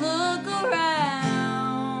take a look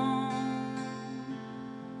around.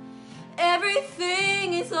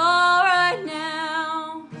 Everything is alright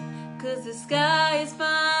now, 'cause the sky is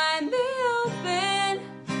finally open,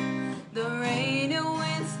 the rain and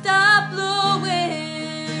wind stop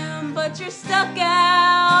blowing, but you're stuck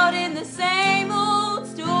out in the same old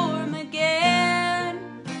storm again.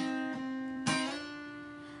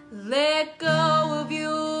 Let go of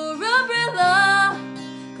your umbrella,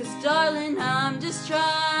 'cause darling, I'm just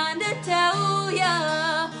trying to tell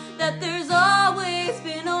ya that there's always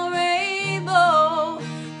been a rainbow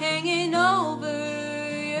hanging over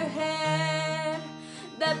your head.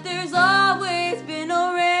 That there's always been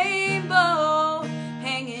a rainbow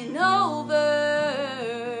hanging over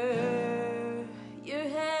your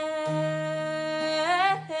head.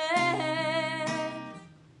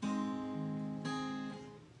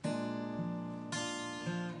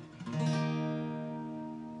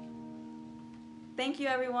 Thank you,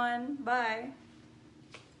 everyone. Bye.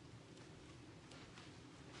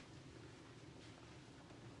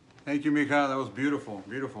 Thank you, Mika. That was beautiful,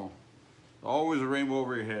 beautiful. Always a rainbow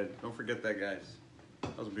over your head. Don't forget that, guys.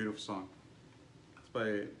 That was a beautiful song. It's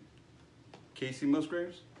by Casey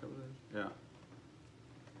Musgraves. Is that what it is? Yeah.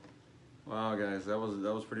 Wow, guys, that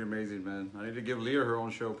was pretty amazing, man. I need to give Leah her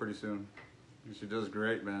own show pretty soon. She does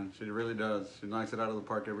great, man. She really does. She knocks it out of the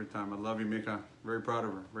park every time. I love you, Mika. Very proud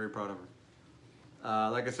of her. Very proud of her.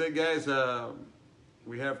 Like I said, guys,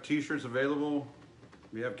 we have t-shirts available.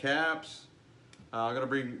 We have caps. I'm gonna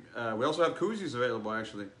bring. We also have koozies available,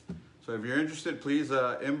 actually. So if you're interested, please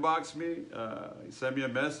inbox me, send me a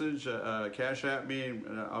message, cash at me,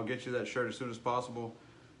 and I'll get you that shirt as soon as possible.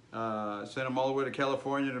 Send them all the way to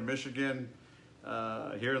California, to Michigan,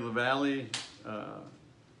 here in the Valley,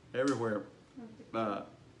 everywhere. North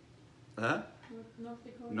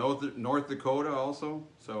Dakota. North Dakota also.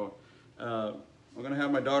 So I'm gonna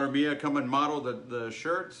have my daughter Mia come and model the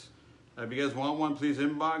shirts. If you guys want one, please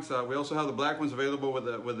inbox. We also have the black ones available with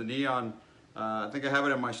the neon. I think I have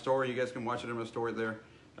it in my story. You guys can watch it in my story there.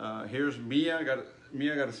 Here's Mia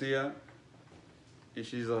Garcia. And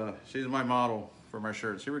she's my model for my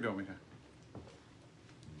shirts. Here we go, Mika.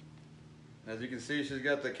 As you can see, she's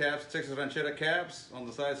got the caps, Texas Ranchera caps. On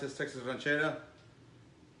the side it says Texas Ranchera.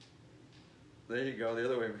 There you go, the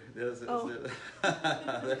other way. There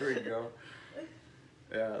we go.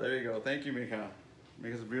 Yeah, there you go. Thank you, Mika.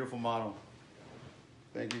 Mika's a beautiful model.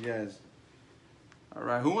 Thank you, guys. All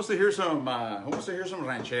right, who wants to hear some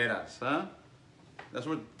rancheras, huh? That's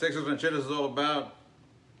what Texas Rancheras is all about.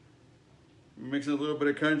 Mixing a little bit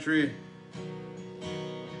of country,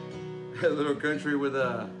 A little country with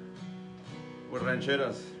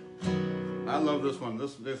rancheras. I love this one.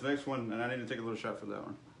 This next one, and I need to take a little shot for that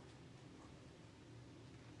one.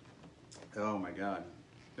 Oh my God.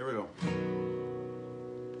 Here we go.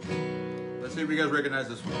 Let's see if you guys recognize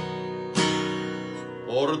this one.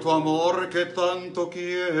 Por tu amor que tanto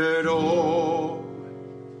quiero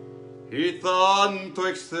y tanto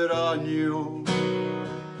extraño,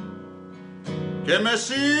 que me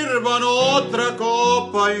sirvan otra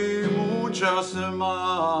copa y muchas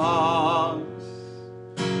más,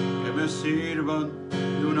 que me sirvan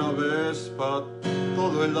de una vez para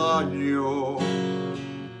todo el año,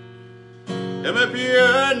 que me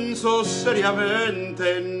pienso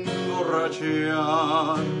seriamente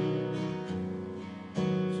emborrachar.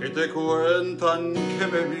 Si te cuentan que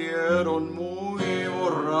me vieron muy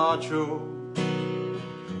borracho,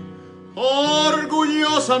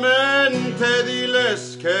 orgullosamente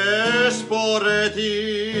diles que es por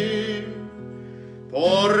ti,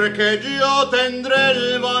 porque yo tendré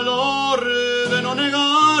el valor de no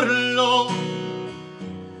negarlo.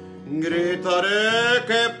 Gritaré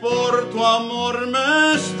que por tu amor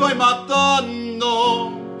me estoy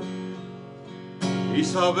matando, y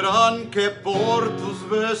sabrán que por tus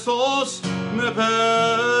besos me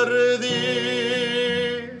perdí.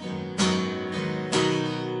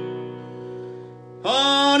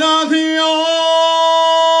 Para Dios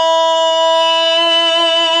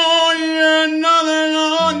y en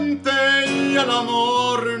adelante ya el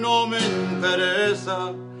amor no me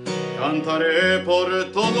interesa. Cantaré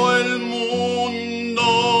por todo el mundo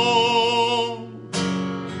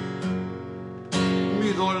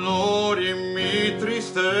mi dolor y mi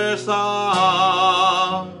tristeza,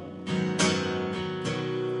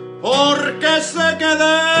 porque sé que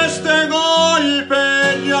de este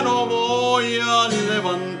golpe ya no voy a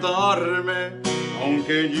levantarme,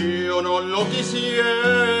 aunque yo no lo quisiera.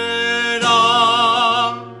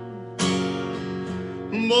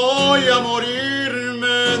 Voy a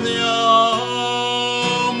morirme de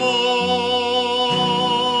amor.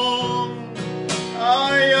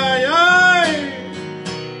 Ay, ay, ay.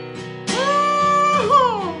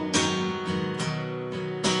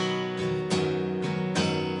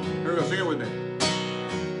 Here we go, sing it with me.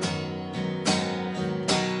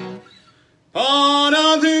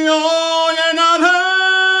 Para Dios en adelante,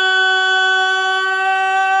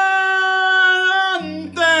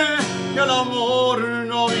 y el amor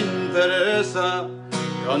no me interesa.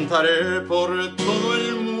 Cantaré por todo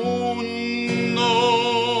el mundo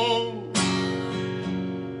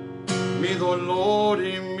mi dolor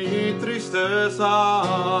y mi tristeza,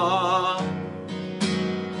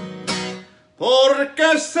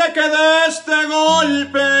 porque sé que de este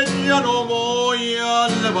golpe ya no voy a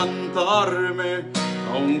levantarme,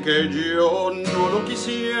 aunque yo no lo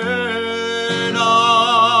quisiera.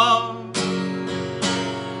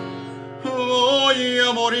 Voy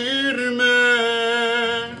a morirme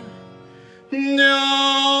de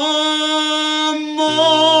amor.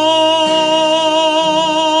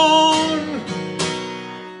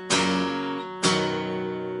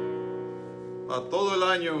 A todo el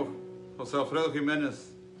año, José Alfredo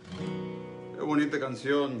Jiménez. Qué bonita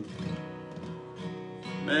canción.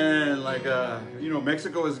 Man, like, you know,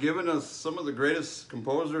 Mexico has given us some of the greatest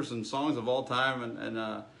composers and songs of all time, and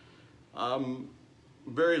I'm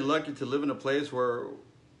very lucky to live in a place where,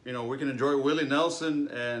 you know, we can enjoy Willie Nelson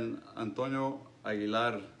and Antonio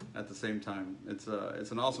Aguilar at the same time. It's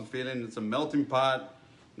an awesome feeling. It's a melting pot.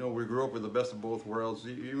 You know, we grew up with the best of both worlds.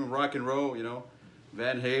 Even rock and roll, you know,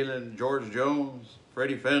 Van Halen, George Jones,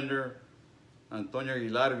 Freddie Fender, Antonio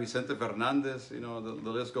Aguilar, Vicente Fernandez, you know, the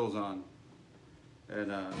list goes on.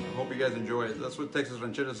 And I hope you guys enjoy it. That's what Texas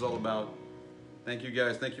Rancheras is all about. Thank you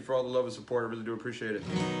guys. Thank you for all the love and support. I really do appreciate it.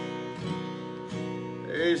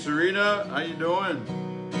 Hey, Serena, how you doing?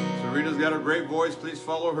 Serena's got a great voice. Please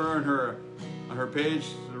follow her on her page.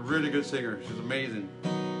 She's a really good singer. She's amazing.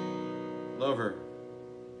 Love her.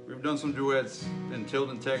 We've done some duets in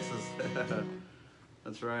Tilden, Texas.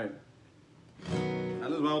 That's right. Ahí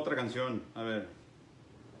les va otra canción. A ver.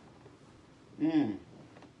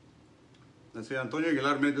 Let's see, Antonio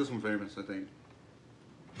Aguilar made this one famous, I think.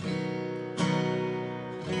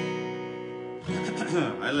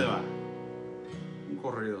 Ahí le va. Un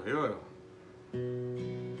corrido, here we go.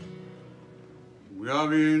 Ya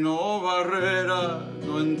vino Barrera,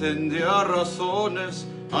 no entendía razones,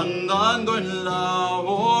 andando en la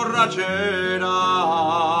borrachera.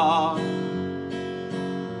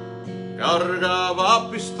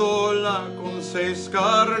 Cargaba pistola con 6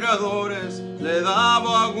 cargadores, le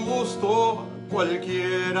daba gusto a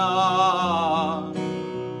cualquiera.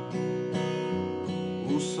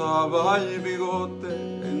 usaba el bigote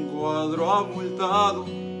en cuadro abultado,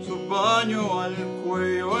 su paño al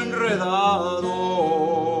cuello enredado.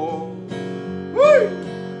 ¡Uy!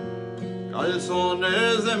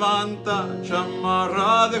 Calzones de manta,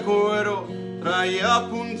 chamarra de cuero, traía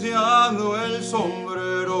punteado el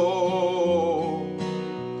sombrero.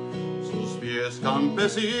 Sus pies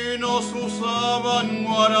campesinos usaban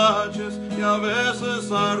guaraches y a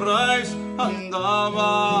veces a raíz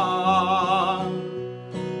andaban.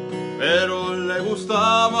 Pero le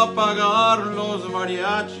gustaba pagar los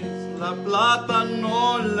mariachis, la plata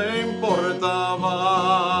no le importaba.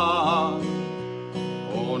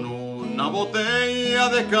 Con una botella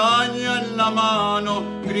de caña en la mano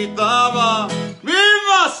gritaba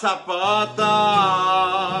 ¡Viva Zapata!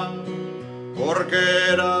 Porque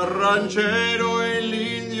era ranchero, el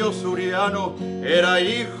indio suriano era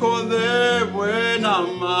hijo de buena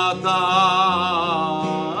mata.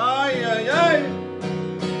 ¡Ay, ay, ay!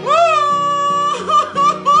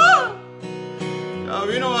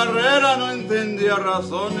 Gabino Barrera no entendía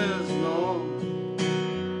razones, no.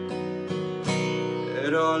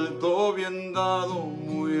 Era alto, bien dado,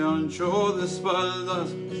 muy ancho de espaldas,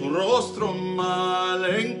 su rostro mal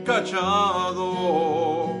encachado.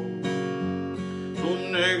 Su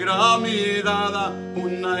negra mirada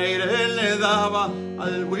un aire le daba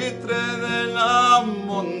al buitre de la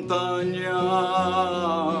montaña.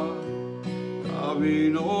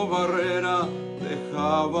 Gabino Barrera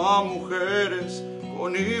dejaba mujeres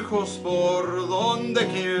con hijos por donde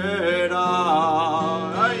quiera.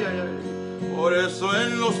 Ay, ay, ay. Por eso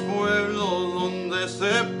en los pueblos donde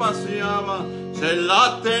se paseaba se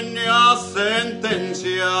la tenía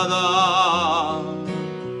sentenciada.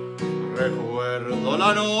 Recuerdo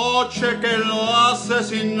la noche que lo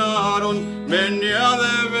asesinaron, venía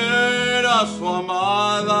de ver a su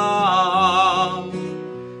amada.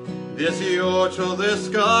 18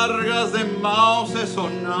 descargas de Mauser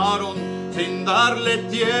sonaron sin darle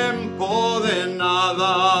tiempo de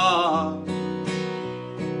nada.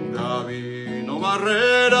 Gabino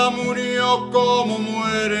Barrera murió como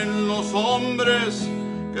mueren los hombres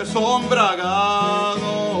que son bragados.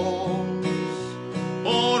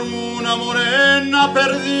 Por una morena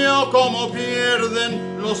perdió como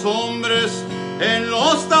pierden los hombres en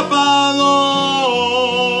los tapados.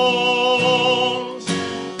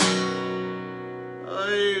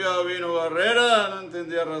 Ay, Gabino Barrera no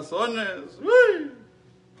entendía razones. ¡Uy!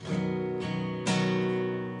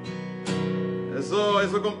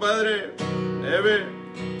 Eso, compadre. Eve.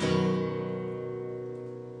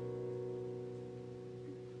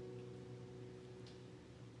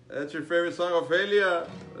 That's your favorite song, Ophelia.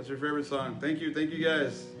 That's your favorite song. Thank you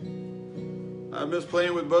guys. I miss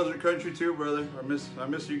playing with Buzzard Country too, brother. I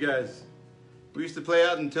miss you guys. We used to play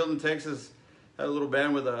out in Tilden, Texas. Had a little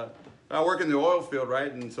band with I work in the oil field,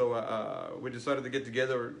 right? And so we decided to get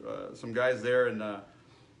together, some guys there, and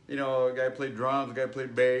you know, a guy played drums, a guy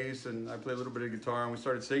played bass, and I played a little bit of guitar, and we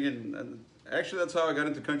started singing. And actually, that's how I got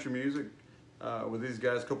into country music with these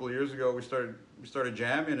guys a couple of years ago. We started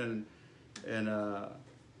jamming, and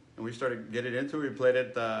we started getting into it. We played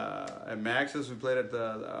at Max's. We played at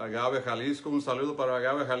Agave, Jalisco. Un saludo para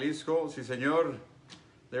Agave, Jalisco. Sí, señor.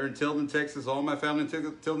 They're in Tilden, Texas. All my family in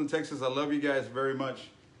Tilden, Texas. I love you guys very much.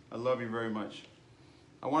 I love you very much.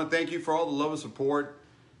 I want to thank you for all the love and support.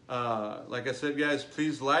 Like I said, guys,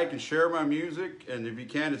 please like and share my music. And if you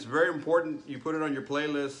can, it's very important you put it on your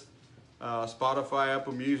playlist. Spotify,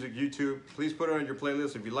 Apple Music, YouTube. Please put it on your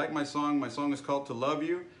playlist. If you like my song is called To Love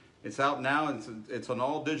You. It's out now. It's on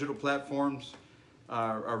all digital platforms.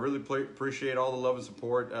 I really appreciate all the love and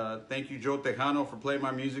support. Thank you, Joe Tejano, for playing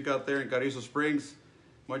my music out there in Carrizo Springs.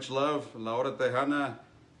 Much love. La Hora Tejana,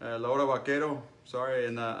 La Hora Vaquero. Sorry.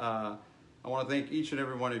 And I want to thank each and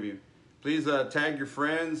every one of you. Please tag your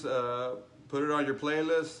friends. Put it on your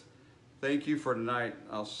playlist. Thank you for tonight.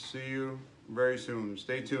 I'll see you very soon.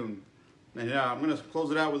 Stay tuned. And yeah, I'm going to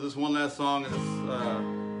close it out with this one last song.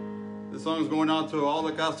 This song is going out to all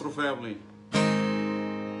the Castro family.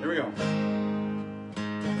 Here we go.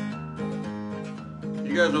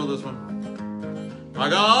 You guys know this one.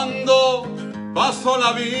 Pagando paso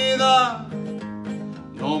la vida,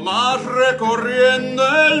 no más recorriendo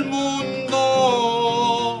el mundo.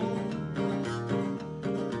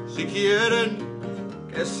 Si quieren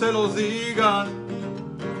que se los digan,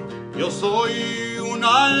 yo soy un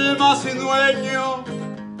alma sin dueño.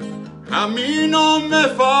 A mí no me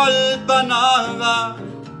falta nada,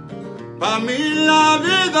 para mí la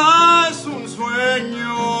vida es un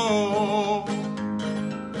sueño.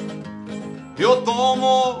 Yo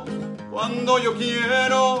tomo cuando yo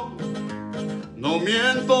quiero, no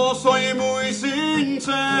miento, soy muy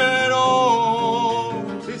sincero.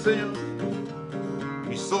 Sí,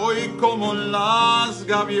 soy como las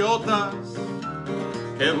gaviotas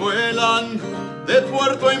que vuelan de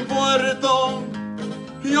puerto en puerto.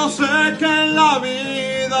 Yo sé que la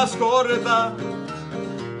vida es corta,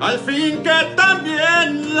 al fin que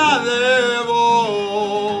también la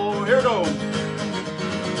debo. Here we go.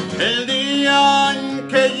 El día en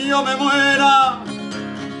que yo me muera,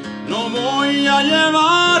 no voy a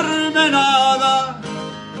llevarme nada.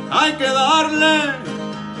 Hay que darle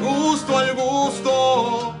gusto al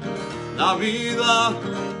gusto. La vida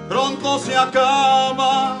pronto se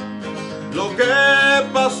acaba. Lo que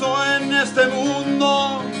pasó en este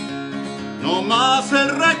mundo, no más el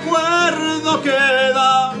recuerdo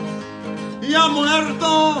queda. Ya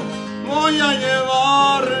muerto voy a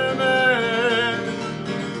llevarme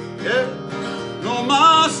no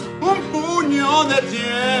más un puño de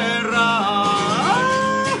tierra.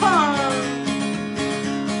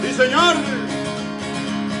 Sí, señor.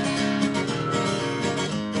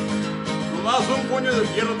 No más un puño de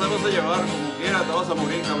tierra te vas a llevar, como quiera te vas a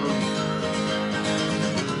morir, cabrón.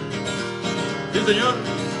 Sí, señor.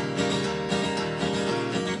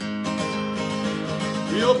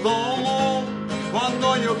 Yo tomo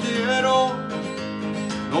cuando yo quiero,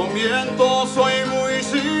 no miento, soy muy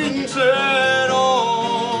sincero.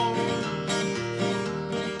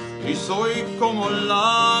 Y soy como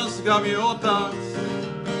las gaviotas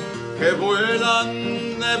que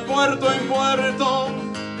vuelan de puerto en puerto.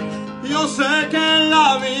 Yo sé que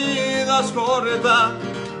la vida es corta,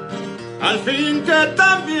 al fin que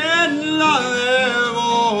también la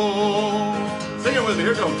debo. Sing it with me,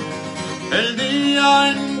 here we go. El día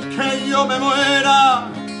en que yo me muera,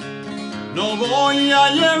 no voy a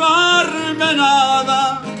llevarme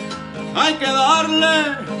nada. Hay que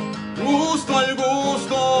darle gusto al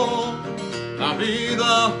gusto. La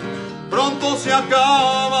vida pronto se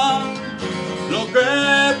acaba. Lo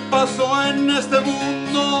que pasó en este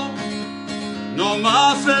mundo, no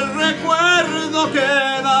más el recuerdo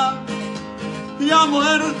queda. Ya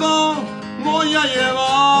muerto voy a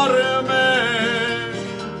llevarme.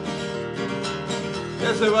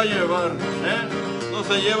 ¿Qué se va a llevar? No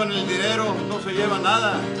se llevan el dinero, no se lleva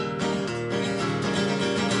nada.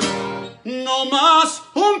 No más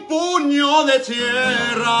un puño de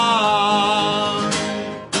tierra.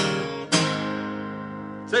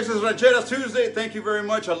 Texas Rancheras Tuesday. Thank you very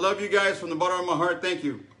much. I love you guys from the bottom of my heart. Thank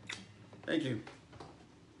you. Thank you.